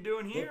what are you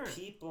doing here? The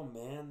people,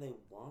 man, they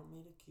want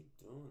me to keep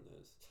doing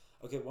this.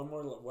 Okay, one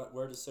more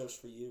word to search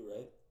for you,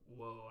 right?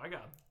 Whoa, I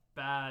got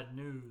bad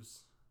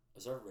news.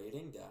 Is our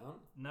rating down?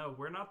 No,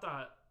 we're not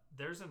that.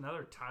 There's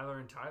another Tyler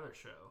and Tyler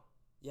show.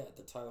 Yeah,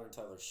 the Tyler and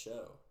Tyler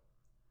show.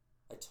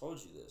 I told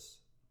you this.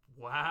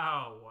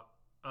 Wow.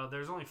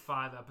 There's only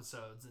 5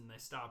 episodes, and they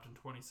stopped in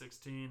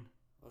 2016.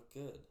 Oh,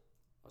 good.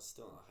 I was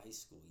still in high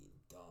school, you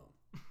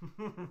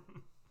dumb.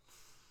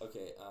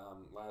 Okay,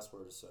 last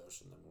word of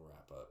search, and then we'll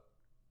wrap up.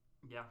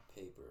 Yeah.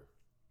 Paper.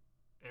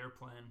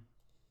 Airplane.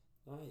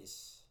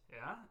 Nice.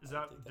 Yeah?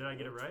 Did I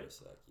get it right?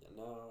 Yeah,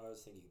 no, I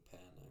was thinking pen.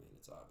 I mean,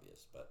 it's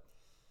obvious, but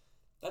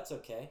that's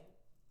okay.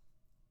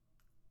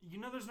 You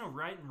know there's no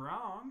right and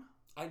wrong.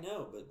 I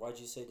know, but why'd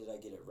you say did I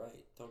get it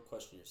right? Don't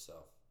question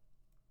yourself.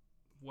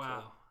 Wow.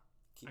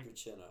 Okay? Keep your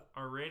chin up.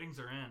 Our ratings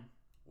are in.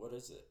 What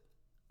is it?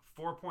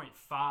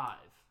 4.5.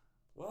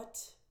 What?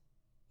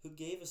 Who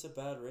gave us a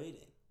bad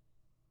rating?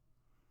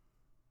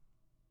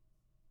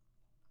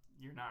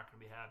 You're not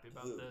going to be happy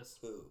about this.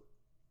 Who?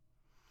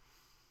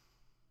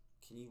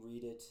 Can you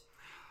read it?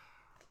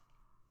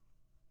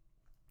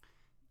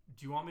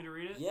 Do you want me to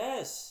read it?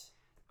 Yes.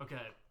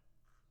 Okay.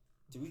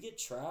 Do we get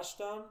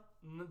trashed on?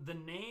 The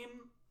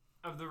name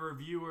of the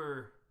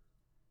reviewer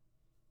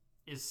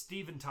is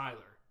Steven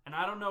Tyler. And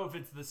I don't know if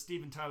it's the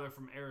Steven Tyler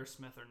from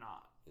Aerosmith or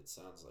not. It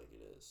sounds like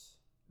it is.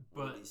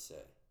 What did he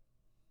say?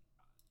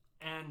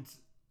 And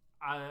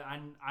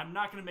I'm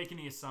not going to make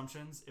any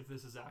assumptions if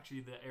this is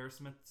actually the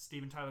Aerosmith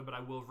Steven Tyler, but I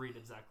will read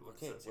exactly what it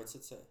says. What's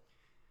it say?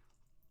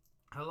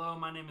 Hello,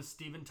 my name is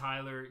Steven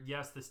Tyler.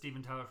 Yes, the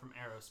Steven Tyler from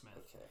Aerosmith.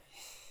 Okay.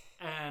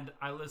 And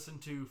I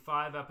listened to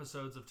 5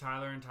 episodes of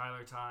Tyler and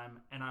Tyler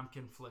Time, and I'm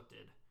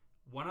conflicted.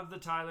 One of the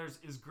Tylers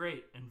is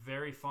great and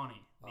very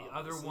funny. The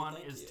other one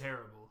is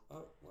terrible.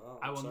 Oh, well,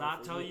 I will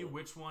not tell you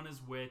which one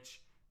is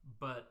which,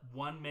 but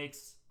one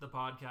makes the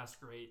podcast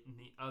great, and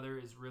the other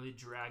is really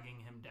dragging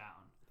him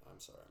down. I'm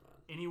sorry, man.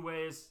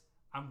 Anyways,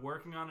 I'm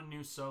working on a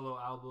new solo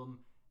album,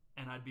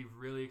 and I'd be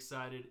really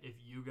excited if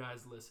you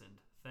guys listened.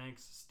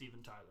 Thanks,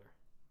 Steven Tyler.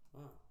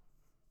 Wow.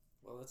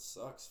 Well, that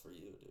sucks for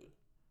you, dude.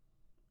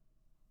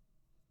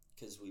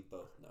 Because we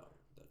both know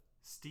that.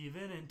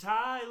 Steven and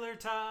Tyler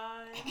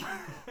time.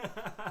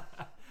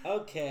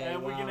 Okay.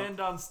 And we can end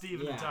on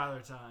Steven and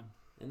Tyler time.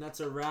 And that's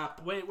a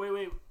wrap. Wait.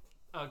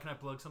 Can I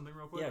plug something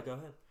real quick? Yeah, go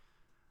ahead.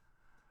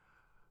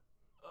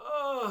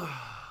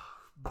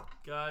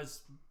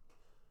 Guys,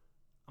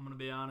 I'm going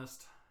to be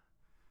honest.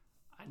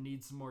 I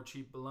need some more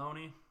cheap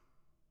bologna.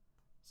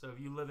 So if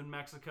you live in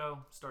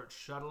Mexico, start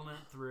shuttling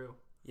it through.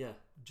 Yeah.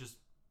 Just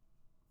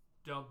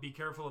don't be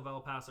careful of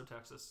El Paso,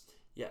 Texas.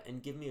 Yeah,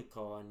 and give me a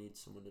call. I need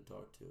someone to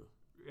talk to.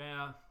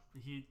 Yeah,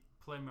 he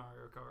play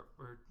Mario Kart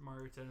or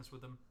Mario Tennis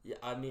with him. Yeah,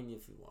 I mean,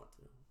 if you want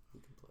to,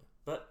 we can play.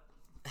 But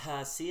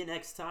see you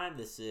next time.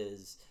 This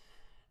is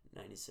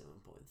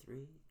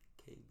 97.3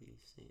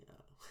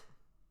 KBCL.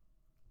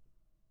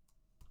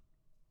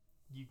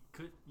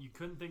 You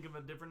couldn't think of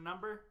a different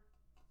number?